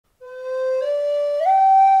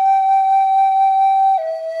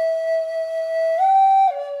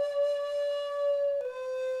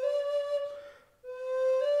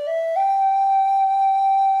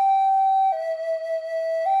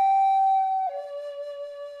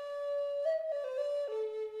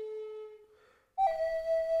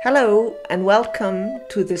Hello and welcome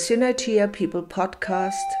to the Synergia People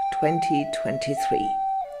Podcast 2023.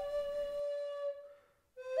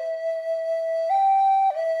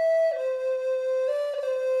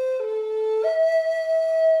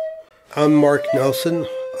 I'm Mark Nelson.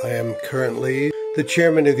 I am currently the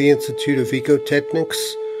chairman of the Institute of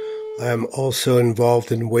Ecotechnics. I am also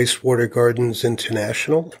involved in Wastewater Gardens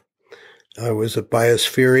International. I was a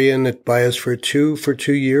Biospherian at Biosphere 2 for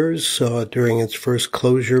 2 years during its first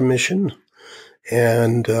closure mission.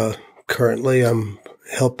 And currently I'm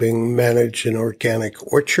helping manage an organic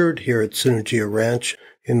orchard here at Synergia Ranch,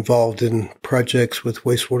 involved in projects with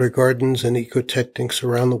wastewater gardens and ecotechnics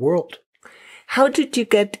around the world. How did you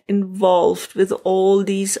get involved with all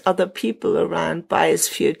these other people around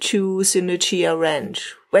Biosphere 2, Synergia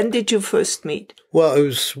Ranch? When did you first meet? Well, it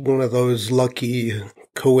was one of those lucky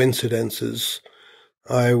coincidences.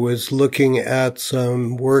 I was looking at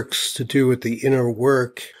some works to do with the inner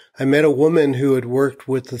work. I met a woman who had worked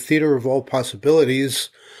with the Theater of All Possibilities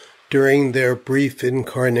during their brief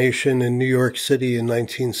incarnation in New York City in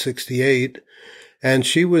 1968. And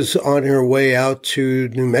she was on her way out to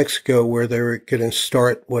New Mexico where they were going to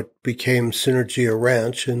start what became Synergia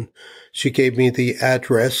Ranch. And she gave me the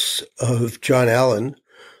address of John Allen.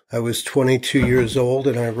 I was 22 years old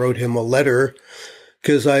and I wrote him a letter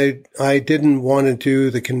because I didn't want to do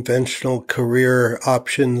the conventional career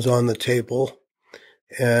options on the table.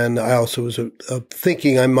 And I also was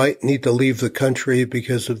thinking I might need to leave the country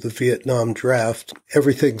because of the Vietnam draft.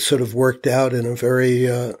 Everything sort of worked out in a very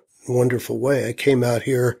wonderful way. I came out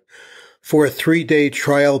here for a 3-day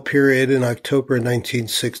trial period in October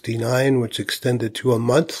 1969, which extended to a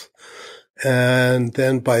month. And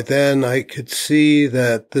then by then I could see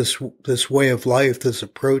that this way of life, this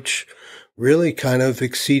approach really kind of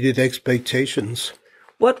exceeded expectations.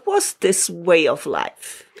 What was this way of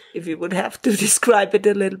life? If you would have to describe it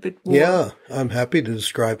a little bit more. Yeah, I'm happy to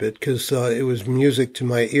describe it because it was music to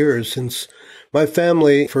my ears since my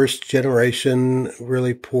family, first generation,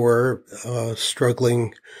 really poor,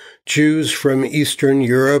 struggling Jews from Eastern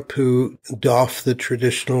Europe who doffed the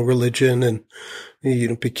traditional religion and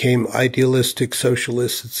became idealistic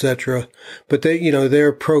socialists, etc. But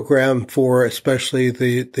their program for especially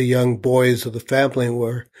the young boys of the family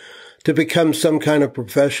were to become some kind of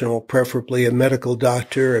professional, preferably a medical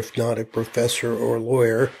doctor, if not a professor or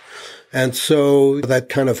lawyer. And so that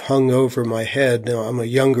kind of hung over my head. Now, I'm a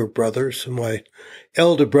younger brother, so my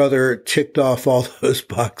elder brother ticked off all those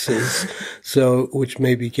boxes, which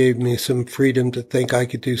maybe gave me some freedom to think I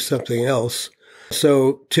could do something else.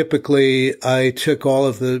 So typically, I took all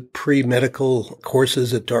of the pre-medical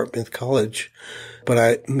courses at Dartmouth College, but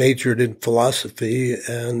I majored in philosophy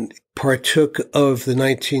and partook of the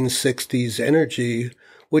 1960s energy,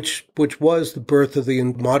 which was the birth of the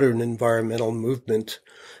modern environmental movement.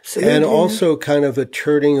 And also kind of a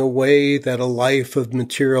turning away that a life of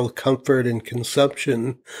material comfort and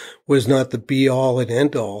consumption was not the be-all and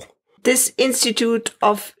end-all. This Institute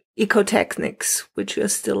of Ecotechnics, which you're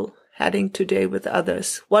still heading today with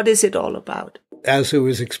others, what is it all about? As it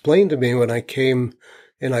was explained to me when I came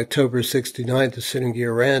in October 69 to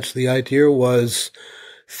Synergia Ranch, the idea was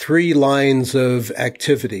 3 lines of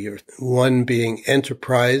activity, one being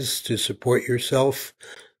enterprise to support yourself,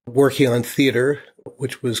 working on theater,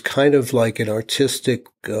 which was kind of like an artistic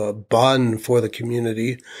bond for the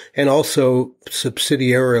community, and also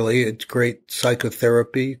subsidiarily, it's great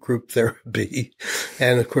psychotherapy, group therapy,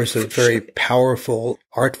 and of course a very powerful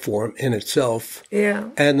art form in itself. Yeah.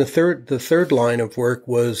 And the third line of work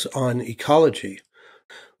was on ecology.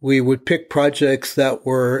 We would pick projects that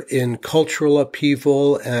were in cultural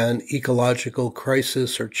upheaval and ecological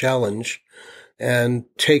crisis or challenge and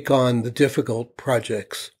take on the difficult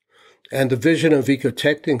projects. And the vision of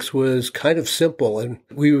ecotechnics was kind of simple. And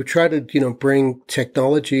we would try to, bring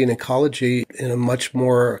technology and ecology in a much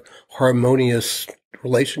more harmonious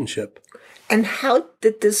relationship. And how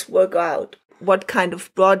did this work out? What kind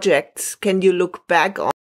of projects can you look back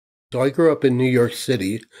on? So I grew up in New York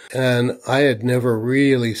City, and I had never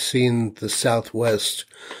really seen the Southwest.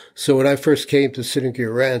 So when I first came to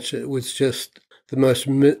Synergia Ranch, it was just the most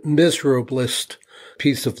miserablest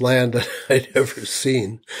piece of land that I'd ever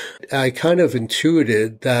seen. I kind of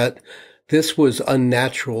intuited that this was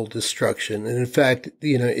unnatural destruction. And in fact,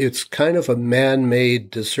 it's kind of a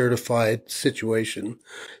man-made, desertified situation.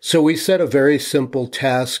 So we set a very simple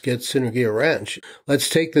task at Synergia Ranch. Let's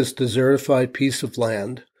take this desertified piece of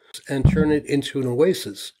land and turn it into an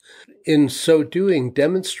oasis. In so doing,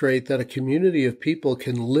 demonstrate that a community of people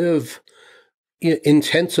can live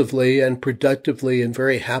intensively and productively and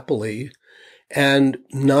very happily and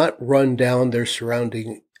not run down their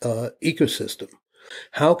surrounding ecosystem.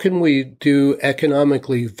 How can we do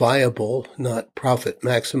economically viable, not profit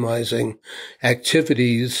maximizing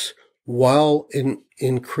activities while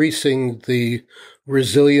increasing the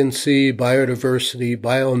resiliency, biodiversity,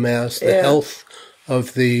 biomass, the health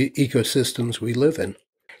of the ecosystems we live in?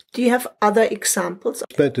 Do you have other examples?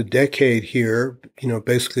 I spent a decade here,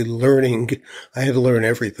 basically learning. I had to learn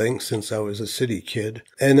everything since I was a city kid.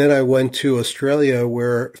 And then I went to Australia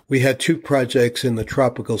where we had two projects in the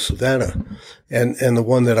tropical savanna. And the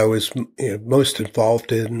one that I was most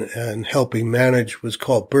involved in and helping manage was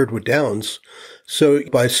called Birdwood Downs. So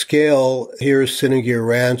by scale, here's Synergia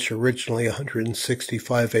Ranch, originally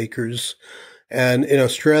 165 acres. And in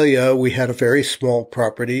Australia, we had a very small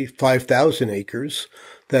property, 5,000 acres,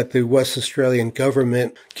 that the West Australian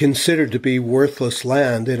government considered to be worthless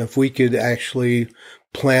land. And if we could actually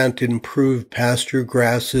plant improved pasture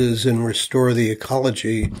grasses and restore the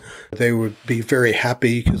ecology, they would be very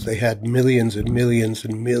happy because they had millions and millions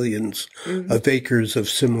and millions of acres of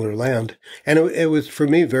similar land. And it was, for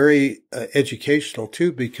me, very educational,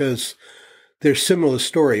 too, because there's similar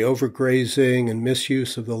story, overgrazing and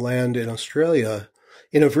misuse of the land in Australia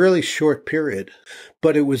in a really short period,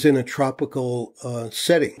 but it was in a tropical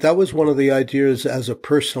setting. That was one of the ideas as a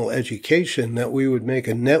personal education, that we would make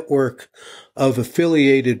a network of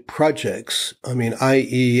affiliated projects. I mean,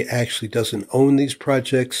 IE actually doesn't own these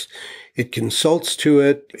projects. It consults to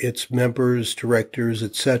it. Its members, directors,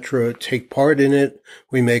 etc., take part in it.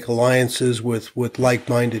 We make alliances with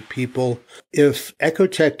like-minded people. If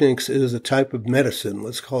ecotechnics is a type of medicine,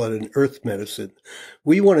 let's call it an earth medicine,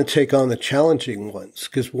 we want to take on the challenging ones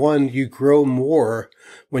because, one, you grow more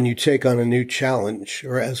when you take on a new challenge,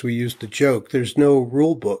 or as we used to joke, there's no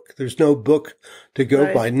rule book. There's no book to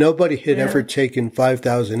go by. Nobody had ever taken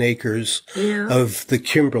 5,000 acres of the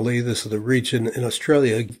Kimberley. This is the region in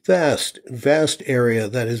Australia, a vast area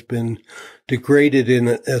that has been degraded in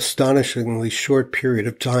an astonishingly short period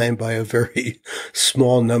of time by a very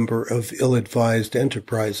small number of ill-advised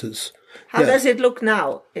enterprises. How does it look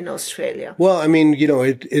now in Australia? Well, I mean,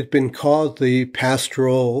 it'd been called the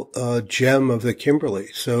pastoral gem of the Kimberley.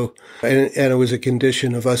 So, and it was a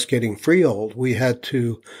condition of us getting freehold. We had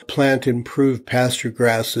to plant improved pasture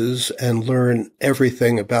grasses and learn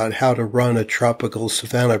everything about how to run a tropical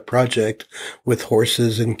savanna project with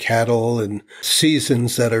horses and cattle and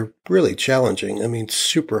seasons that are really challenging. I mean,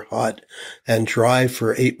 super hot and dry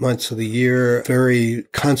for 8 months of the year, very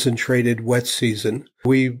concentrated wet season.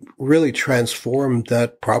 We really transformed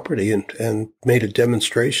that property and made a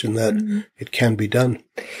demonstration that it can be done.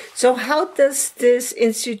 So how does this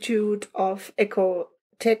Institute of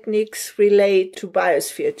Ecotechnics relate to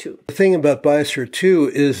Biosphere 2? The thing about Biosphere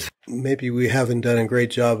 2 is maybe we haven't done a great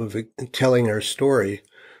job of telling our story.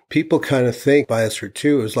 People kind of think Biosphere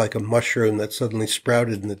 2 is like a mushroom that suddenly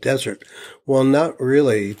sprouted in the desert. Well, not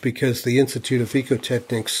really, because the Institute of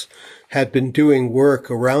Ecotechnics had been doing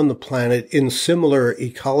work around the planet in similar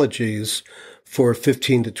ecologies for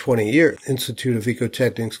 15 to 20 years. Institute of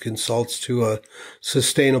Ecotechnics consults to a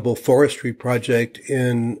sustainable forestry project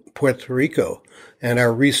in Puerto Rico. And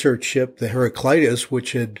our research ship, the Heraclitus,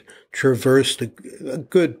 which had traversed a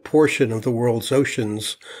good portion of the world's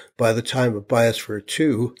oceans by the time of Biosphere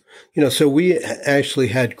 2. So we actually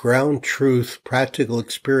had ground truth, practical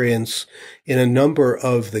experience in a number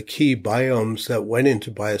of the key biomes that went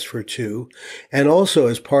into Biosphere 2. And also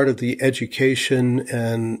as part of the education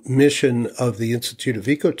and mission of the Institute of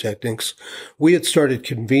Ecotechnics, we had started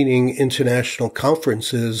convening international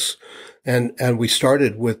conferences. And we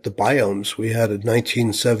started with the biomes. We had a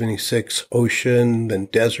 1976 ocean, then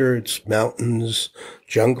deserts, mountains,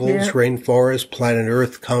 jungles, rainforests, Planet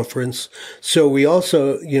Earth conference. So we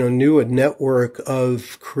also, knew a network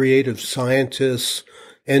of creative scientists,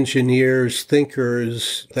 engineers,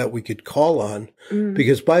 thinkers that we could call on.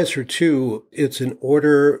 Because Biosphere 2, it's an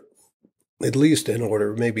order, at least an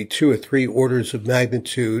order, maybe 2 or 3 orders of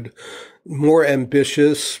magnitude, more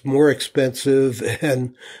ambitious, more expensive,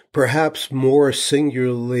 and perhaps more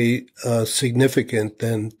singularly significant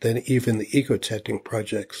than even the ecotechnic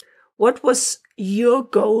projects. What was your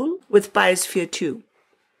goal with Biosphere 2?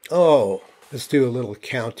 Oh, let's do a little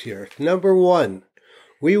count here. Number 1,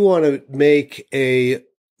 we want to make a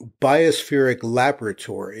biospheric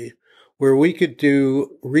laboratory where we could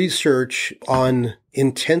do research on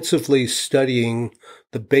intensively studying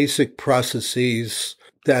the basic processes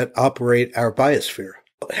that operate our biosphere.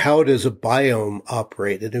 How does a biome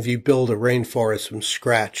operate? And if you build a rainforest from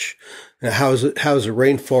scratch, how does a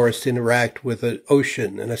rainforest interact with an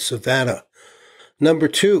ocean and a savanna? Number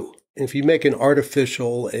 2, If you make an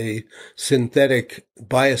artificial, a synthetic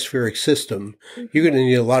biospheric system, you're going to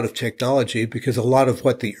need a lot of technology because a lot of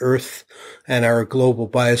what the Earth and our global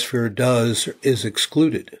biosphere does is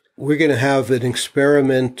excluded. We're going to have an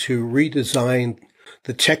experiment to redesign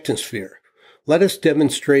the technosphere. Let us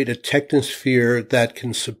demonstrate a technosphere that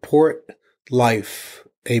can support life,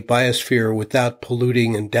 a biosphere, without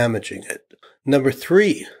polluting and damaging it. Number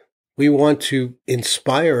 3, we want to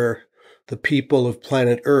inspire the people of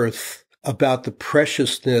planet Earth about the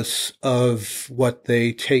preciousness of what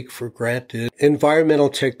they take for granted, environmental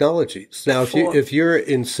technologies. Now, if you're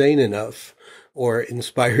insane enough or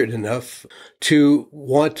inspired enough to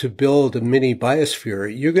want to build a mini biosphere,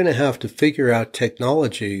 you're going to have to figure out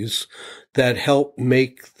technologies that help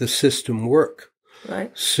make the system work.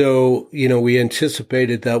 Right. So, we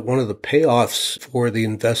anticipated that one of the payoffs for the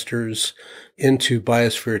investors into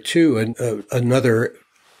Biosphere 2 and another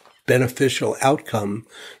beneficial outcome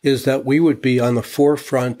is that we would be on the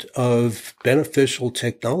forefront of beneficial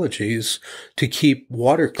technologies to keep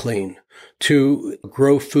water clean, to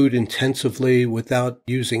grow food intensively without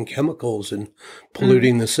using chemicals and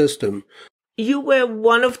polluting the system. You were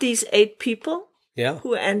one of these 8 people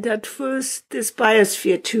who entered first this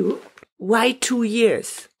Biosphere 2. Why 2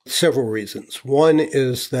 years? Several reasons. One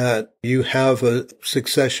is that you have a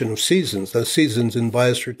succession of seasons. The seasons in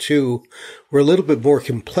Biosphere 2 were a little bit more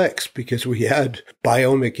complex because we had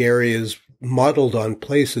biomic areas modeled on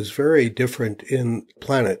places very different in the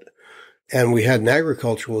planet. And we had an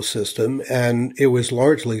agricultural system, and it was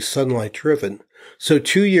largely sunlight driven. So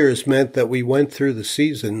 2 years meant that we went through the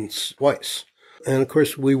seasons twice. And of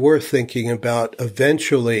course, we were thinking about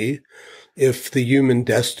eventually, if the human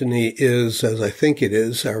destiny is, as I think it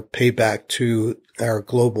is, our payback to our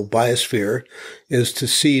global biosphere is to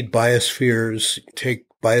seed biospheres, take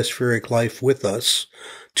biospheric life with us.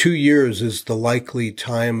 2 years is the likely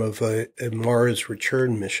time of a Mars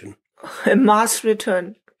return mission. A Mars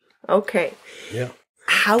return. Okay. Yeah.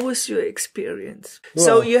 How was your experience? Well,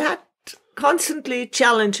 so you had constantly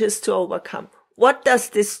challenges to overcome. What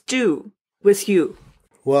does this do with you?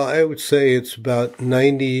 Well, I would say it's about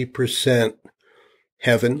 90%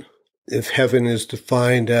 heaven. If heaven is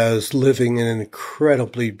defined as living in an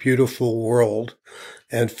incredibly beautiful world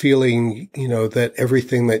and feeling, that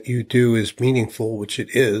everything that you do is meaningful, which it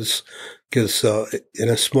is, because in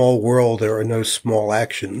a small world, there are no small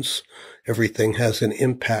actions. Everything has an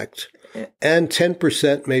impact. And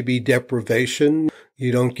 10% may be deprivation.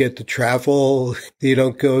 You don't get to travel. You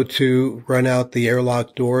don't go to run out the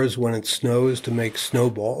airlock doors when it snows to make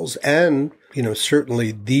snowballs. And,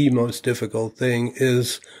 certainly the most difficult thing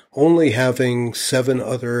is only having 7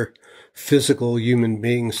 other physical human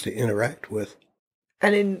beings to interact with.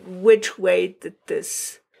 And in which way did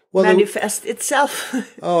this manifest itself?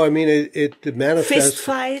 Oh, I mean, it manifests. Fist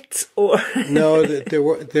fights or? No,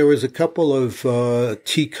 there was a couple of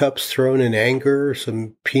teacups thrown in anger,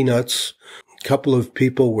 some peanuts. A couple of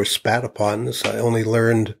people were spat upon. This I only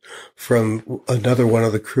learned from another one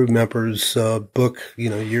of the crew members' book,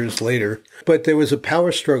 years later. But there was a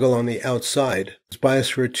power struggle on the outside.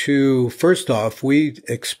 Biosphere 2, first off, we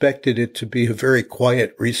expected it to be a very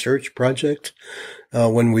quiet research project.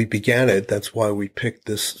 When we began it, that's why we picked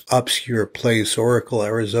this obscure place, Oracle,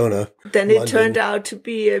 Arizona. Then it turned out to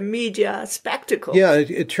be a media spectacle. Yeah,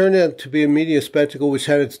 it turned out to be a media spectacle, which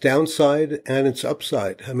had its downside and its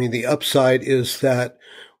upside. I mean, the upside is that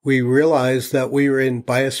we realized that we were in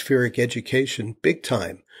biospheric education big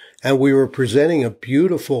time. And we were presenting a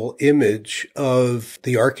beautiful image of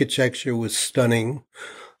the architecture was stunning.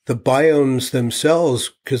 The biomes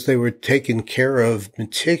themselves, because they were taken care of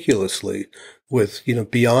meticulously with,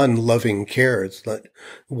 beyond loving care. It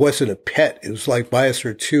wasn't a pet. It was like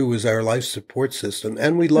Biosphere 2 was our life support system,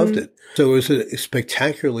 and we loved it. So it was a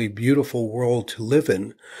spectacularly beautiful world to live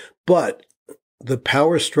in. But the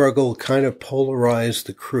power struggle kind of polarized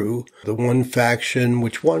the crew. The one faction,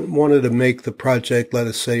 which wanted to make the project, let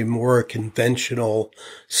us say, more conventional,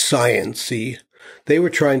 science-y, they were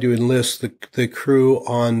trying to enlist the crew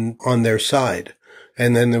on their side.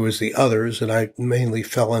 And then there was the others, and I mainly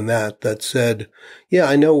fell in that said, yeah,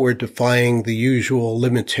 I know we're defying the usual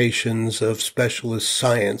limitations of specialist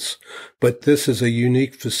science, but this is a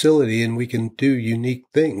unique facility and we can do unique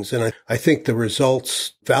things. And I think the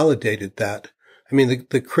results validated that. I mean,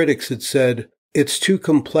 the critics had said, it's too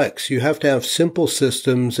complex. You have to have simple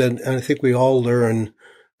systems. And I think we all learn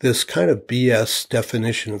this kind of BS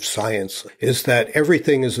definition of science is that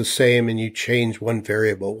everything is the same and you change one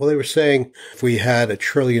variable. Well, they were saying if we had $1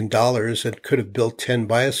 trillion and could have built 10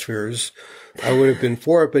 biospheres, I would have been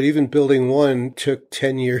for it. But even building one took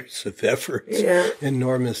 10 years of effort. Yeah.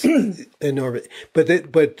 Enormous. But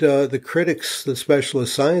the critics, the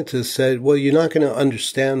specialist scientists said, well, you're not going to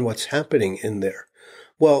understand what's happening in there.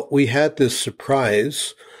 Well, we had this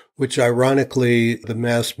surprise, which ironically the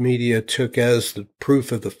mass media took as the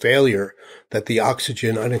proof of the failure, that the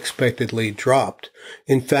oxygen unexpectedly dropped.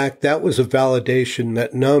 In fact, that was a validation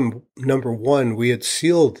that number one, we had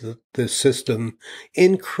sealed the system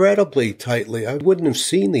incredibly tightly. I wouldn't have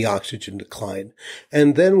seen the oxygen decline.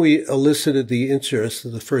 And then we elicited the interest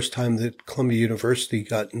of the first time that Columbia University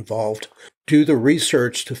got involved, do the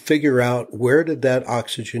research to figure out where did that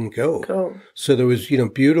oxygen go. So there was,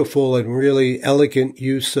 beautiful and really elegant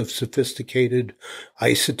use of sophisticated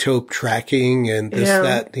isotope tracking and this,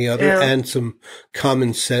 that, and the other, and some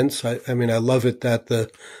common sense. I love it that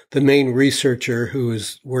the main researcher who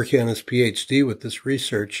is working on his PhD with this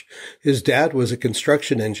research, his dad was a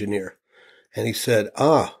construction engineer. And he said,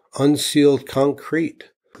 unsealed concrete.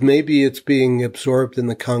 Maybe it's being absorbed in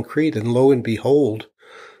the concrete, and lo and behold,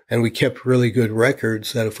 and we kept really good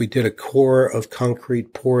records that if we did a core of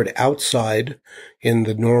concrete poured outside in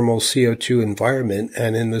the normal CO2 environment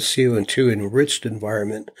and in the CO2 enriched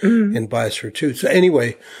environment in Biosphere 2. So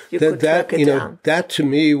anyway, that to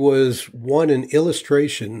me was an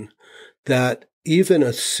illustration that even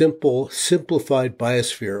a simplified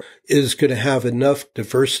biosphere is going to have enough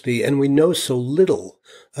diversity. And we know so little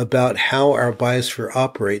about how our biosphere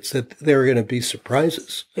operates that there are going to be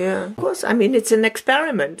surprises. Yeah, of course. It's an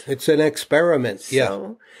experiment. It's an experiment.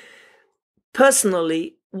 So,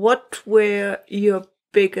 personally, what were your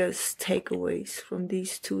biggest takeaways from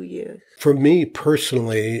these 2 years? For me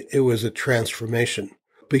personally, it was a transformation.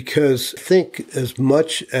 Because I think as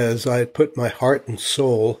much as I put my heart and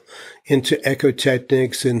soul into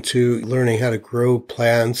ecotechnics, into learning how to grow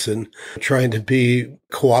plants and trying to be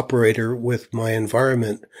cooperator with my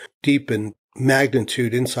environment, deep in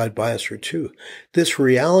magnitude inside Biosphere 2, this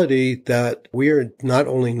reality that we are not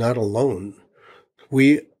only not alone,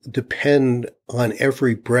 we depend on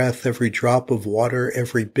every breath, every drop of water,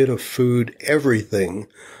 every bit of food, everything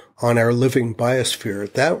on our living biosphere.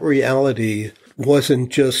 That reality wasn't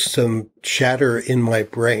just some chatter in my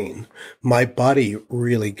brain. My body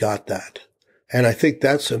really got that. And I think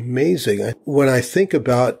that's amazing. When I think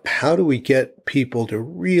about how do we get people to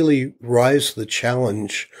really rise to the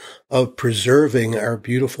challenge of preserving our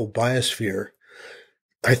beautiful biosphere,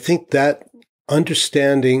 I think that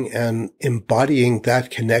understanding and embodying that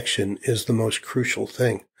connection is the most crucial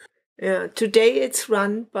thing. Yeah. Today it's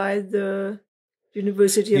run by the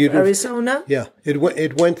University of Arizona? Yeah. It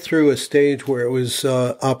went through a stage where it was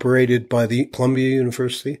operated by the Columbia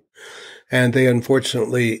University, and they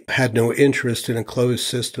unfortunately had no interest in a closed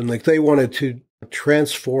system. They wanted to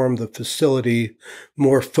transform the facility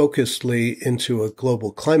more focusedly into a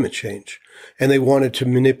global climate change, and they wanted to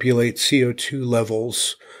manipulate CO2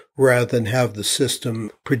 levels rather than have the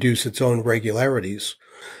system produce its own regularities.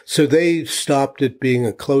 So they stopped it being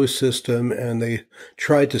a closed system, and they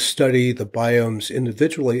tried to study the biomes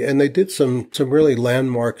individually. And they did some really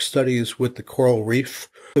landmark studies with the coral reef.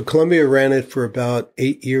 So Columbia ran it for about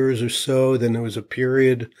 8 years or so. Then there was a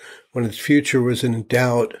period when its future was in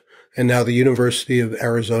doubt. And now the University of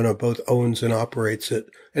Arizona both owns and operates it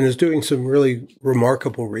and is doing some really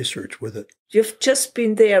remarkable research with it. You've just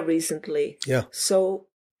been there recently. Yeah. So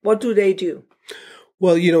what do they do?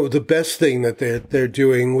 Well, the best thing that they're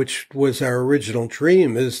doing, which was our original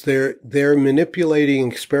dream, is they're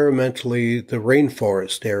manipulating experimentally the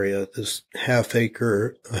rainforest area, this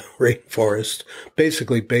half-acre rainforest,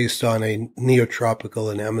 basically based on a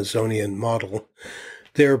neotropical and Amazonian model.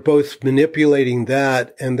 They're both manipulating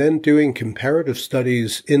that and then doing comparative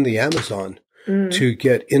studies in the Amazon to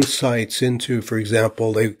get insights into, for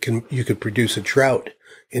example, you could produce a drought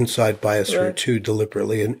inside Biosphere 2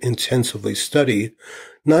 deliberately and intensively study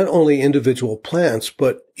not only individual plants,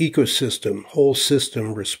 but ecosystem, whole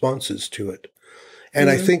system responses to it. And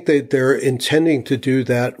I think that they're intending to do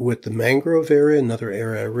that with the mangrove area, another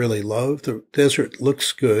area I really love. The desert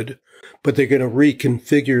looks good, but they're going to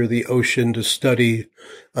reconfigure the ocean to study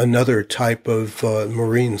another type of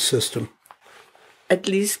marine system. At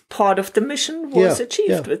least part of the mission was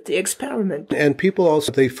achieved with the experiment. And people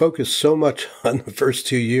also, they focused so much on the first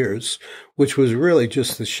 2 years, which was really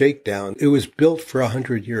just the shakedown. It was built for a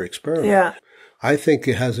 100-year experiment. Yeah. I think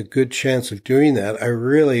it has a good chance of doing that. I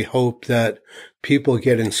really hope that people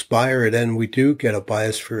get inspired and we do get a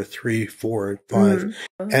Biosphere 3, 4, and 5.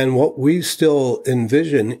 And what we still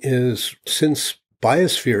envision is, since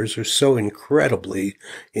biospheres are so incredibly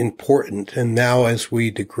important, and now as we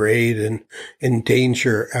degrade and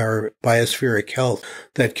endanger our biospheric health,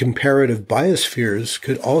 that comparative biospheres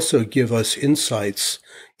could also give us insights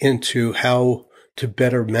into how to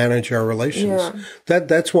better manage our relations.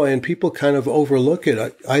 That's why, and people kind of overlook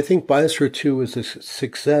it. I think Biosphere 2 was a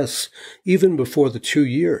success even before the 2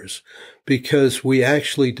 years, because we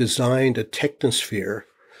actually designed a technosphere.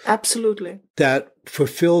 Absolutely. That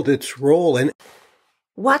fulfilled its role. And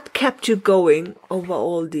what kept you going over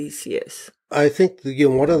all these years? I think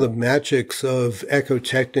one of the magics of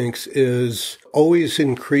ecotechnics is always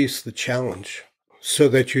increase the challenge so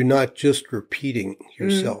that you're not just repeating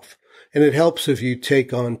yourself. And it helps if you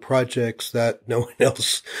take on projects that no one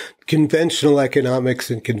else, conventional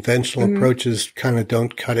economics and conventional approaches kind of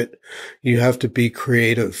don't cut it. You have to be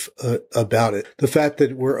creative about it. The fact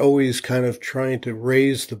that we're always kind of trying to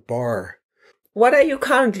raise the bar. What are you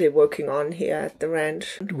currently working on here at the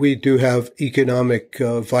ranch? We do have economic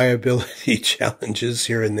viability challenges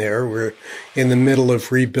here and there. We're in the middle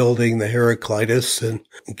of rebuilding the Heraclitus and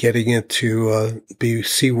getting it to be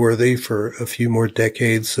seaworthy for a few more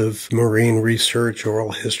decades of marine research,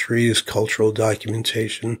 oral histories, cultural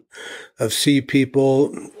documentation of sea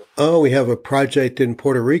people. Oh, we have a project in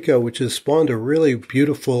Puerto Rico which has spawned a really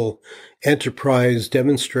beautiful enterprise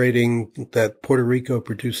demonstrating that Puerto Rico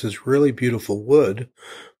produces really beautiful wood,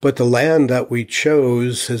 but the land that we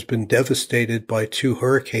chose has been devastated by 2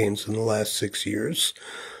 hurricanes in the last 6 years.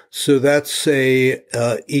 So that's a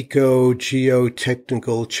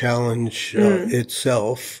eco-geotechnical challenge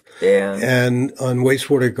itself. Yeah. And on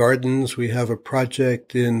wastewater gardens, we have a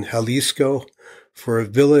project in Jalisco for a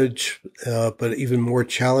village, but even more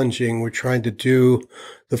challenging, we're trying to do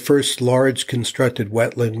the first large constructed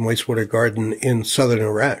wetland wastewater garden in southern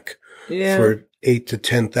Iraq for 8,000 to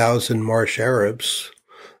 10,000 marsh Arabs.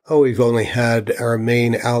 Oh, we've only had our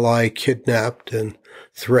main ally kidnapped and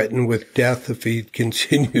threatened with death if he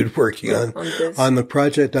continued working on the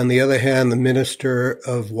project. On the other hand, the Minister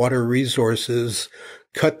of Water Resources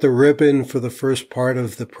cut the ribbon for the first part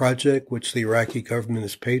of the project, which the Iraqi government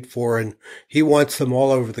has paid for, and he wants them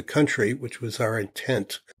all over the country, which was our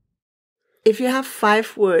intent. If you have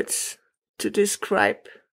 5 words to describe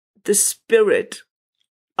the spirit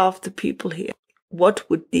of the people here, what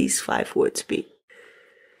would these 5 words be?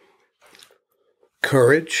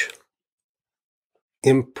 Courage,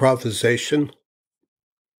 improvisation,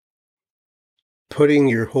 putting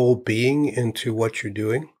your whole being into what you're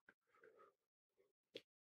doing,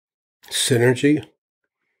 synergy,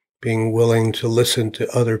 being willing to listen to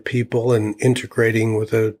other people and integrating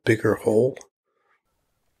with a bigger whole.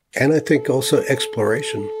 And I think also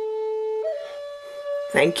exploration.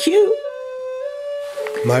 Thank you.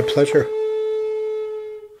 My pleasure.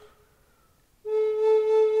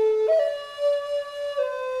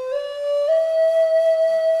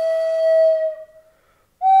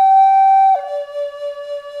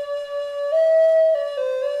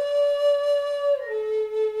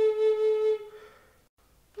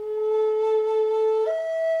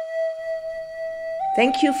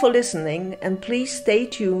 Thank you for listening, and please stay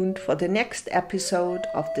tuned for the next episode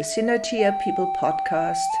of the Synergia People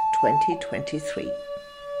Podcast 2023.